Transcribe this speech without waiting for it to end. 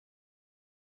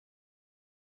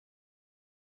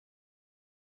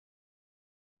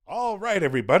All right,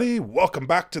 everybody, welcome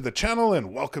back to the channel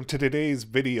and welcome to today's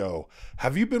video.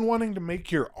 Have you been wanting to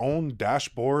make your own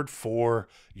dashboard for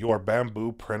your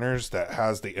Bambu printers that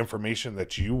has the information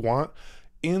that you want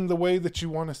in the way that you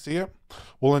want to see it?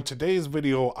 Well, in today's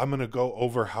video, I'm going to go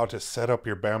over how to set up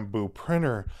your Bambu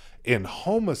printer in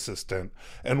Home Assistant,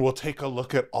 and we'll take a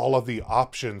look at all of the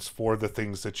options for the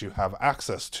things that you have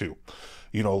access to.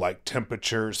 You know, like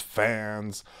temperatures,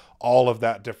 fans, all of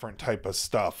that different type of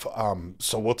stuff.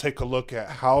 So we'll take a look at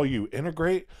how you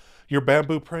integrate your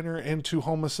Bambu printer into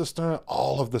Home Assistant,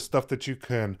 all of the stuff that you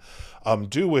can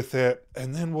do with it,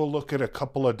 and then we'll look at a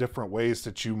couple of different ways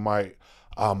that you might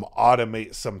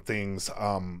automate some things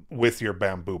with your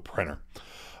Bambu printer.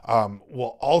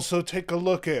 We'll also take a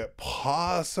look at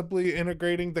possibly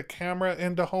integrating the camera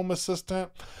into Home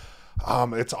Assistant.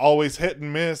 It's always hit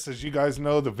and miss. As you guys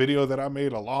know, the video that I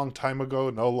made a long time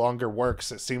ago no longer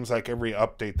works. It seems like every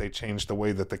update they change the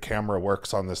way that the camera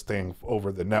works on this thing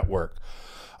over the network.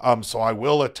 So I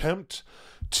will attempt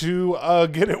to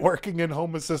get it working in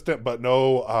Home Assistant, but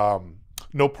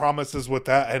no promises with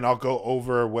that, and I'll go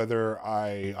over whether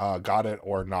I got it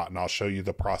or not, and I'll show you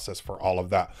the process for all of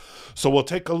that. So we'll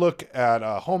take a look at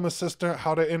Home Assistant,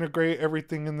 how to integrate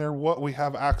everything in there, what we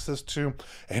have access to,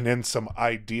 and then some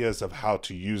ideas of how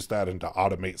to use that and to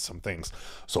automate some things.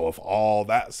 So if all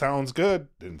that sounds good,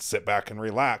 then sit back and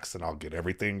relax, and I'll get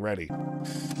everything ready.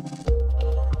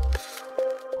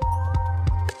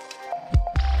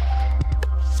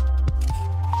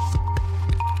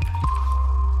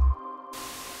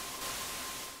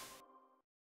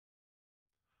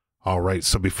 All right,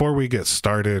 so before we get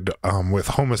started with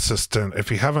Home Assistant,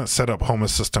 if you haven't set up Home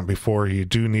Assistant before, you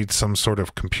do need some sort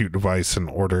of compute device in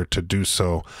order to do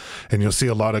so. And you'll see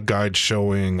a lot of guides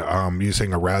showing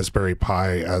using a Raspberry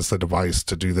Pi as the device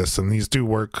to do this. And these do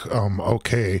work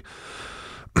okay,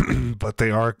 but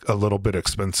they are a little bit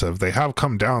expensive. They have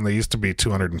come down. They used to be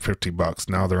 $250.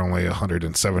 Now they're only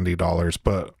 $170.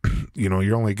 But, you know,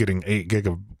 you're only getting 8 gig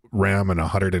of RAM and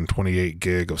 128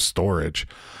 gig of storage.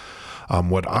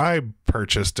 What I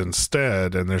purchased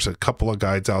instead, and there's a couple of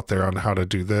guides out there on how to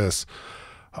do this,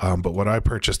 but what I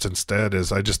purchased instead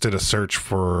is I just did a search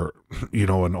for, you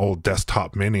know, an old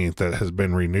desktop mini that has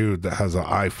been renewed that has an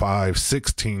i5,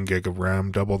 16 gig of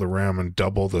RAM, double the RAM, and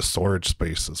double the storage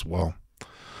space as well.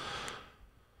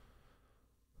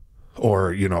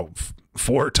 Or, you know,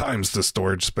 4 times the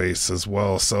storage space as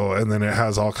well. So, and then it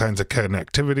has all kinds of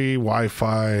connectivity,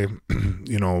 Wi-Fi,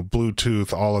 you know,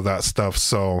 Bluetooth, all of that stuff.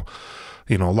 So,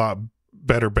 you know, a lot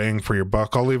better bang for your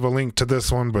buck. I'll leave a link to this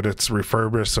one, but it's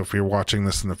refurbished. So if you're watching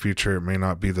this in the future, it may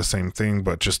not be the same thing,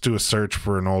 but just do a search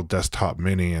for an old desktop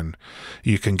mini and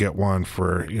you can get one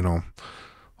for, you know,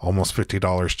 almost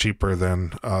 $50 cheaper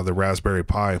than the Raspberry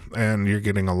Pi, and you're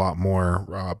getting a lot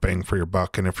more bang for your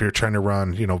buck. And if you're trying to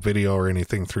run, you know, video or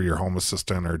anything through your Home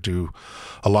Assistant or do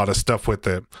a lot of stuff with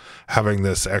it, having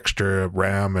this extra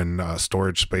RAM and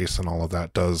storage space and all of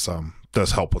that does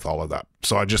help with all of that.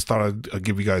 So I just thought I'd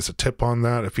give you guys a tip on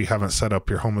that. If you haven't set up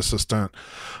your Home Assistant,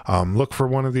 look for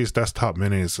one of these desktop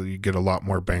minis so you get a lot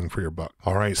more bang for your buck.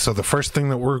 All right, so the first thing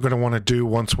that we're going to want to do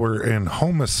once we're in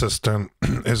Home Assistant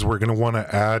is we're going to want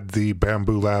to add the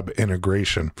Bambu Lab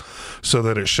integration so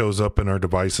that it shows up in our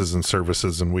devices and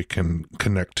services and we can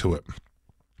connect to it.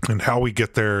 And how we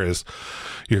get there is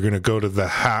you're going to go to the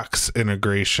Hacks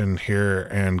integration here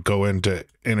and go into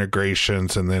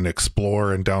integrations and then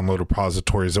explore and download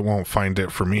repositories. It won't find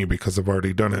it for me because I've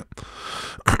already done it.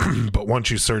 But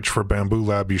once you search for Bambu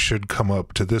Lab, you should come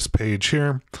up to this page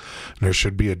here. And there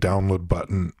should be a download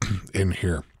button in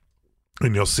here.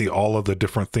 And you'll see all of the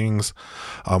different things.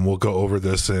 We'll go over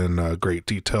this in great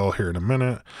detail here in a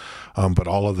minute, but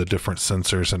all of the different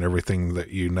sensors and everything that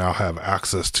you now have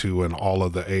access to and all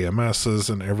of the AMSs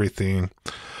and everything,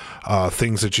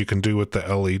 things that you can do with the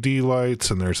LED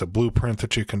lights, and there's a blueprint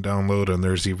that you can download, and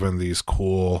there's even these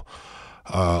cool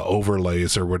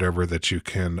overlays or whatever that you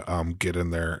can get in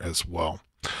there as well.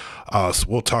 So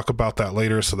we'll talk about that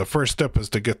later. So the first step is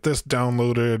to get this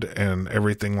downloaded and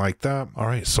everything like that. All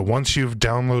right, so once you've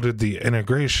downloaded the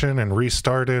integration and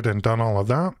restarted and done all of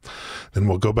that, then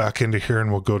we'll go back into here and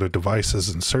we'll go to devices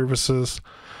and services.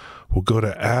 We'll go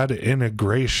to add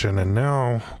integration, and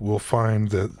now we'll find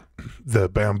that the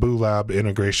Bambu Lab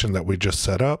integration that we just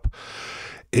set up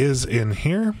is in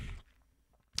here.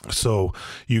 So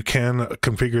you can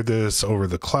configure this over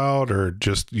the cloud or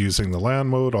just using the LAN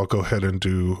mode. I'll go ahead and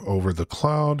do over the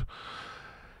cloud.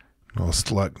 I'll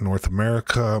select North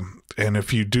America. And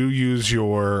if you do use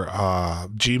your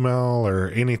Gmail or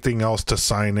anything else to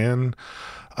sign in,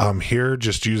 Here,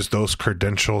 just use those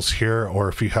credentials here, or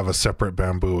if you have a separate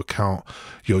Bambu account,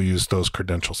 you'll use those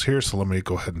credentials here. So let me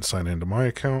go ahead and sign into my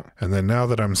account. And then now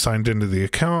that I'm signed into the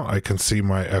account, I can see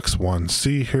my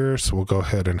X1C here. So we'll go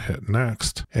ahead and hit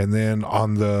next. And then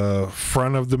on the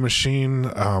front of the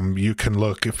machine, you can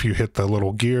look, if you hit the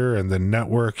little gear and then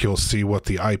network, you'll see what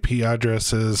the IP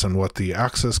address is and what the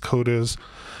access code is.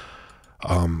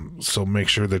 So make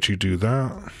sure that you do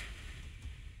that.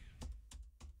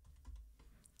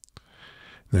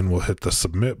 Then we'll hit the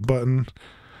submit button.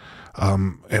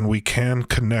 And we can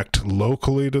connect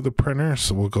locally to the printer.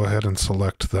 So we'll go ahead and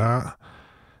select that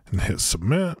and hit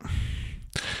submit.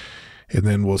 And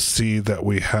then we'll see that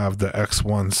we have the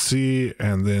X1C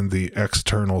and then the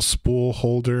external spool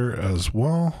holder as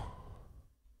well.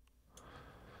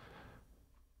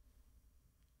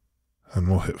 And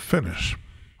we'll hit finish.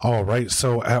 All right,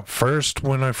 so at first,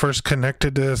 when I first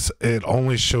connected this, it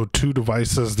only showed two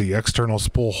devices, the external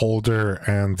spool holder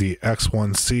and the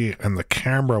X1C, and the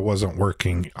camera wasn't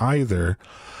working either.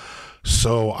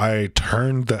 So I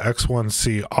turned the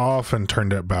X1C off and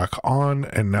turned it back on,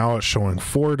 and now it's showing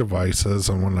 4 devices.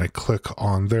 And when I click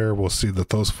on there, we'll see that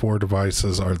those 4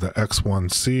 devices are the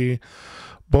X1C,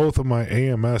 both of my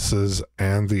AMSs,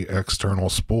 and the external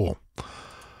spool.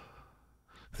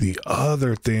 The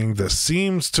other thing that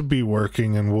seems to be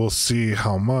working, and we'll see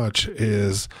how much,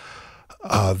 is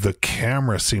the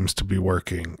camera seems to be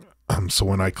working. So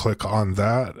when I click on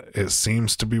that, it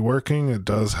seems to be working. It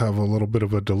does have a little bit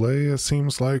of a delay, it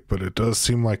seems like, but it does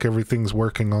seem like everything's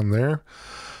working on there.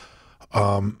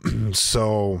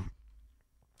 So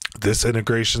this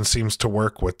integration seems to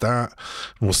work with that.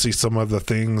 We'll see some of the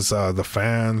things, the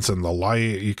fans and the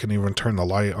light. You can even turn the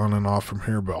light on and off from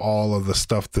here, but all of the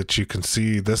stuff that you can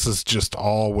see, this is just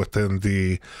all within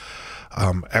the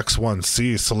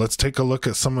X1C. So let's take a look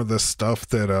at some of this stuff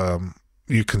that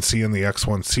you can see in the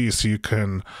X1C. So you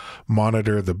can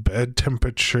monitor the bed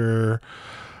temperature,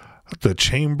 the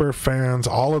chamber fans,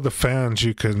 all of the fans.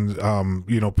 You can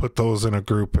you know, put those in a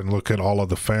group and look at all of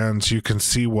the fans. You can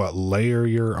see what layer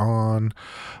you're on,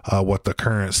 what the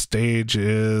current stage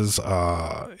is,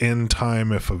 in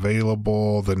time if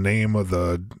available, the name of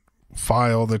the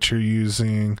file that you're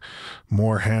using,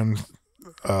 more hand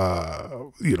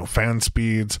you know, fan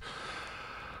speeds.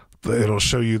 It'll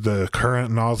show you the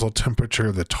current nozzle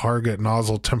temperature, the target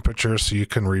nozzle temperature, so you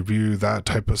can review that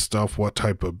type of stuff, what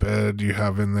type of bed you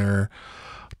have in there,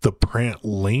 the print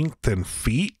length and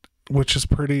feet, which is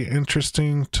pretty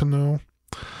interesting to know,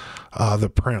 the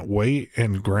print weight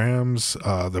in grams,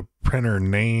 the printer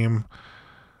name,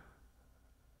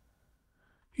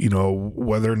 you know,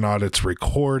 whether or not it's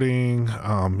recording,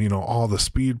 you know, all the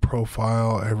speed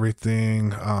profile,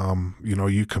 everything. You know,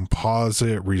 you can pause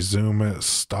it, resume it,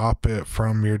 stop it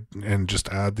from your, and just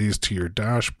add these to your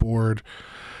dashboard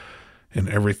and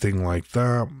everything like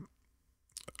that.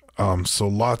 So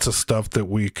lots of stuff that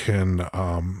we can,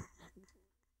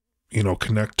 you know,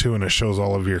 connect to, and it shows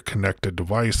all of your connected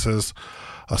devices.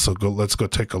 So let's go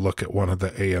take a look at one of the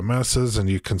AMSs,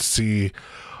 and you can see,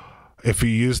 if you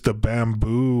use the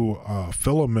Bambu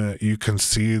filament, you can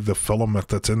see the filament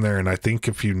that's in there. And I think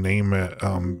if you name it,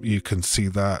 you can see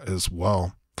that as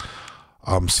well.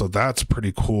 So that's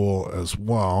pretty cool as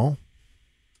well.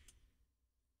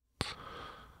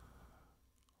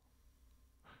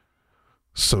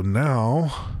 So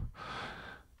now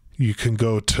you can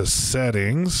go to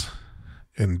settings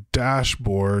and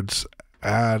dashboards,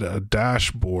 add a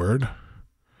dashboard.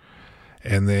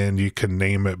 And then you can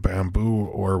name it Bambu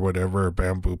or whatever,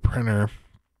 Bambu printer.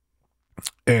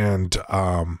 And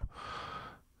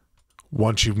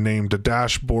once you've named a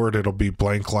dashboard, it'll be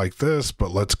blank like this,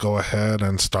 but let's go ahead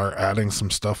and start adding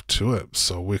some stuff to it.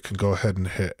 So we can go ahead and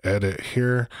hit edit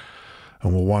here,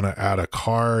 and we'll want to add a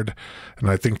card. And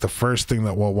I think the first thing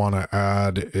that we'll want to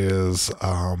add is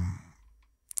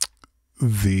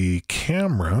the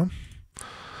camera.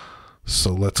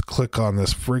 So let's click on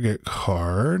this frigate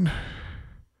card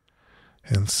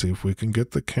and see if we can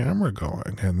get the camera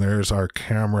going. And there's our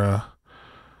camera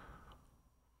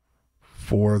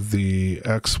for the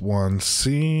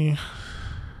X1C.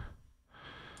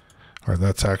 Or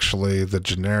that's actually the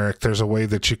generic. There's a way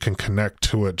that you can connect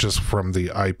to it just from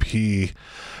the IP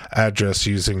address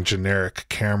using generic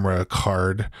camera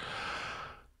card.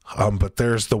 But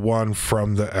there's the one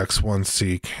from the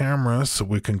X1C camera. So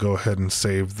we can go ahead and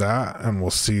save that, and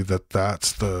we'll see that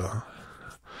that's the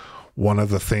one of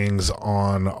the things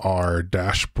on our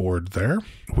dashboard there.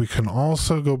 We can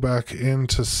also go back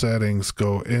into settings,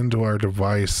 go into our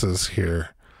devices here,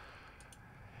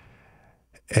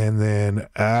 and then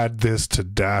add this to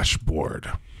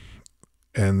dashboard.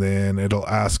 and then it'll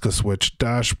ask us which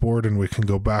dashboard, and we can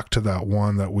go back to that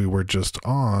one that we were just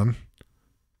on.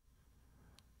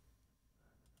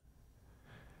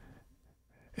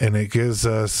 And it gives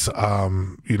us,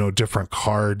 you know, different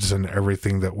cards and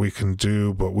everything that we can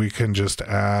do, but we can just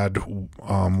add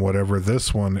whatever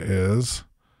this one is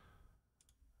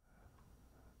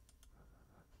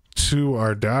to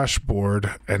our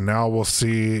dashboard. And now we'll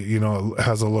see, you know, it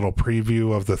has a little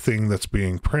preview of the thing that's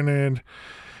being printed.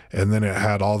 And then it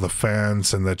had all the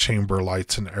fans and the chamber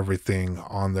lights and everything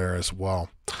on there as well.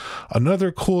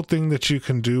 Another cool thing that you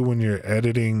can do when you're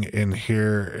editing in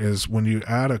here is when you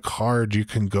add a card, you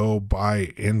can go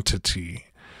by entity.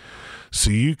 So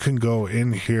you can go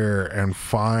in here and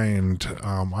find,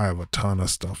 I have a ton of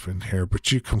stuff in here, but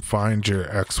you can find your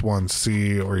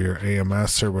X1C or your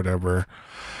AMS or whatever.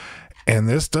 And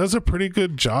this does a pretty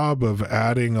good job of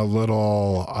adding a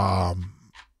little,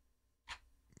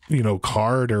 you know,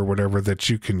 card or whatever that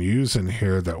you can use in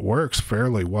here that works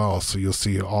fairly well. So you'll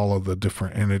see all of the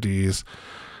different entities,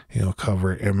 you know,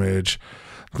 cover image.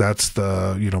 That's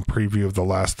the, you know, preview of the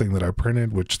last thing that I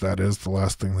printed, which that is the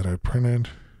last thing that I printed.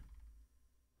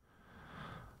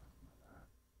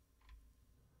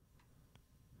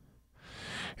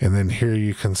 And then here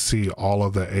you can see all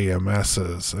of the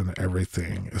AMSs and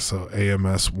everything. So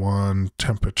AMS1,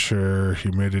 temperature,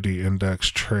 humidity index,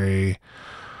 tray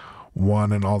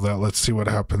 1 and all that. Let's see what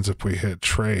happens if we hit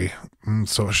tray.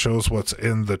 So it shows what's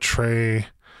in the tray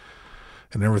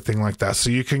and everything like that. So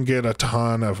you can get a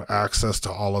ton of access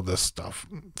to all of this stuff.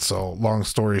 So long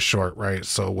story short, right?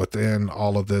 So within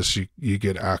all of this, you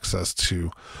get access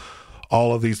to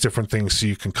all of these different things, so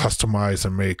you can customize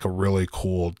and make a really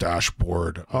cool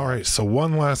dashboard. All right, so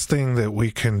one last thing that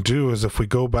we can do is if we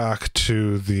go back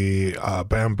to the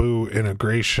Bambu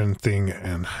integration thing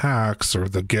and hacks, or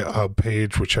the GitHub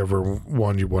page, whichever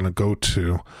one you want to go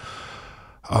to,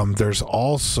 there's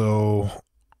also,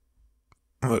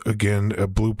 again, a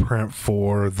blueprint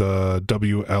for the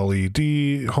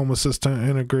WLED Home Assistant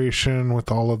integration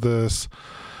with all of this,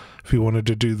 if you wanted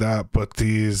to do that. But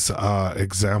these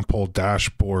example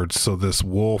dashboards, so this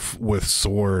wolf with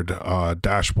sword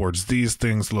dashboards, these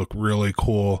things look really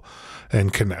cool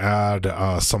and can add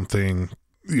something,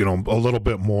 you know, a little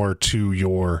bit more to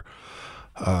your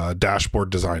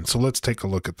dashboard design. So let's take a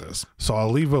look at this. So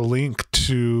I'll leave a link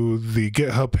to the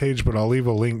GitHub page, but I'll leave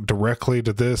a link directly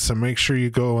to this, and make sure you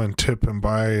go and tip and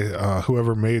buy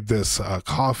whoever made this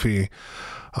coffee.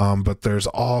 But there's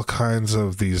all kinds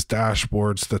of these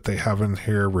dashboards that they have in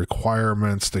here,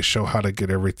 requirements. They show how to get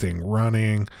everything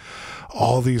running,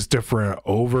 all these different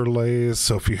overlays.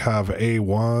 So if you have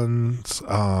A1s,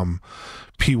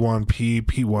 P1P,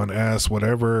 P1S,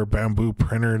 whatever Bambu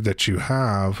printer that you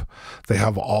have, they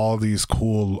have all these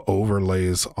cool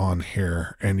overlays on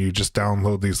here, and you just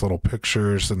download these little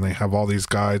pictures, and they have all these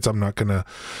guides. I'm not gonna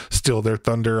steal their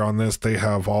thunder on this. They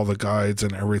have all the guides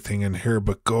and everything in here,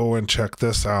 but go and check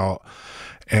this out.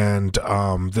 And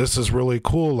this is really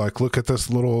cool. Like, look at this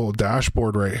little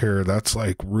dashboard right here. That's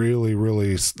like really,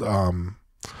 really,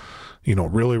 you know,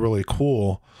 really, really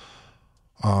cool.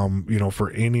 You know, for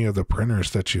any of the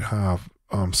printers that you have.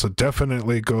 So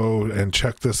definitely go and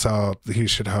check this out. He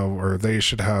should have, or they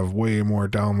should have, way more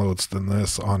downloads than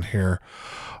this on here.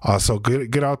 So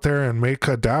get out there and make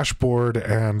a dashboard,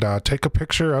 and take a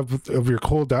picture of your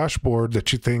cool dashboard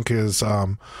that you think is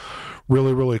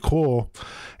really, really cool,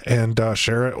 and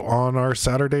share it on our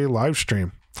Saturday live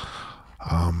stream.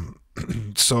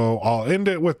 So I'll end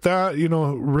it with that. You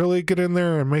know, really get in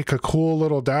there and make a cool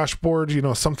little dashboard, you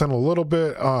know, something a little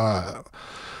bit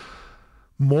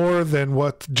more than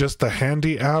what just the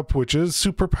Handy app, which is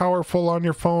super powerful on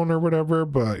your phone or whatever.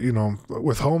 But, you know,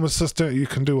 with Home Assistant, you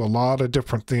can do a lot of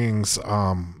different things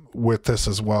with this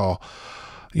as well.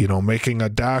 You know, making a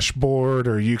dashboard,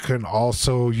 or you can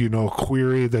also, you know,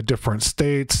 query the different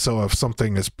states. So if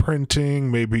something is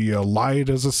printing, maybe a light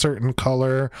is a certain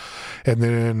color, and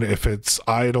then if it's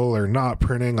idle or not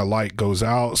printing, a light goes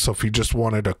out. So if you just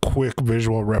wanted a quick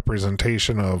visual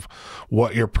representation of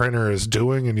what your printer is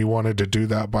doing, and you wanted to do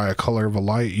that by a color of a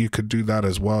light, you could do that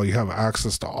as well. You have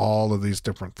access to all of these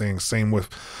different things. Same with,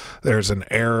 there's an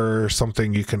error or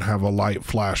something, you can have a light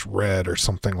flash red or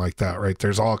something like that, right?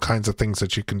 There's all kinds of things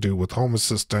that you can do with Home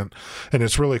Assistant, and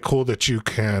it's really cool that you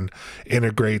can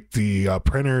integrate the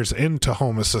printers into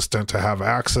Home Assistant to have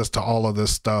access to all of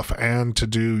this stuff, and to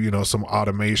do, you know, some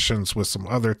automations with some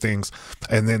other things.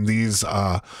 And then these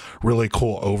really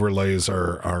cool overlays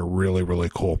are really,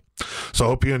 really cool. So I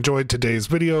hope you enjoyed today's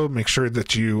video. Make sure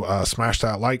that you smash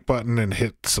that like button and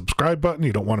hit subscribe button.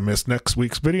 You don't want to miss next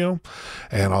week's video,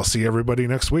 and I'll see everybody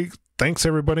next week. Thanks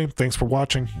everybody. Thanks for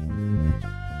watching.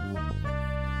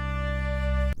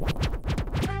 you.